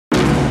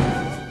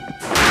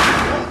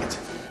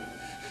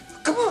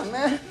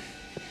on, man.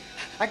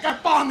 I got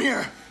a bomb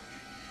here.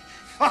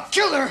 I'll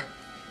kill her.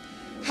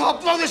 I'll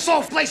blow this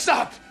whole place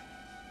up.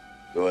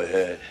 Go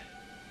ahead.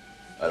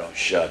 I don't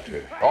shock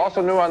her.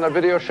 Also new on the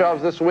video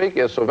shelves this week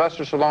is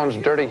Sylvester Stallone's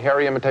Dirty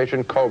Harry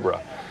imitation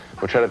Cobra,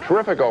 which had a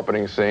terrific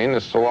opening scene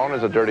as Stallone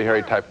is a Dirty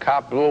Harry type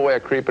cop, blew away a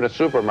creep in a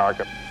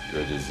supermarket.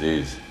 You're a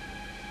disease,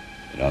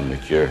 and I'm the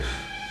cure.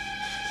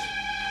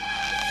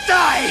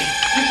 Die!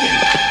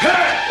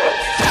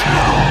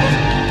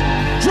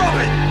 Drop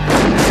it!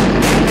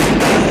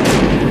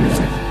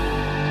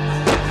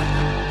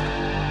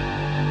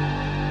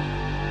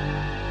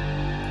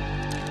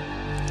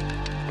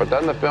 But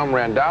then the film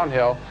ran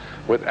downhill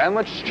with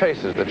endless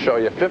chases that show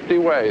you 50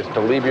 ways to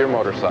leave your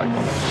motorcycle.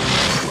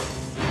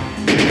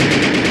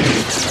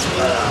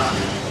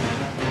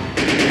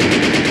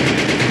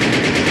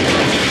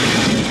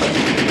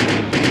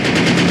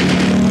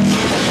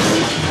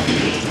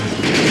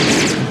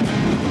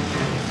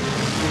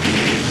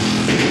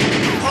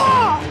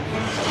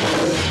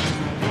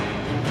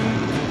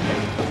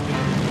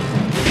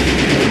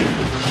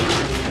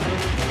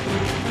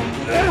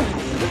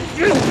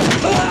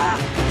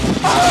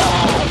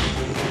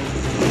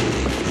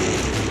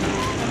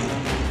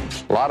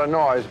 A lot of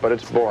noise, but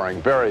it's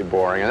boring, very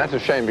boring, and that's a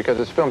shame because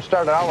this film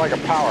started out like a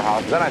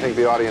powerhouse. Then I think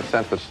the audience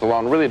sensed that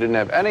Stallone really didn't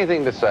have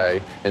anything to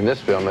say in this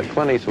film that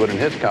Clint Eastwood and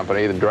his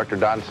company, the director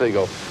Don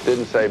Siegel,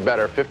 didn't say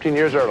better 15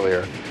 years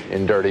earlier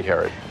in Dirty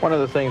Harry. One of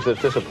the things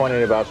that's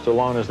disappointing about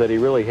Stallone is that he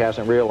really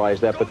hasn't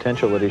realized that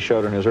potential that he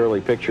showed in his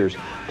early pictures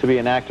to be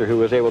an actor who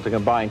was able to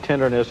combine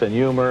tenderness and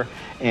humor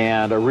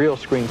and a real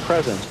screen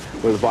presence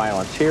with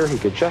violence. Here, he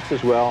could just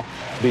as well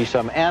be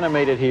some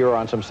animated hero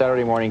on some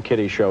Saturday morning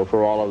kiddie show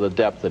for all of the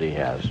depth that he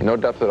has. No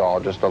depth at all,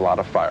 just a lot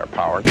of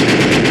firepower.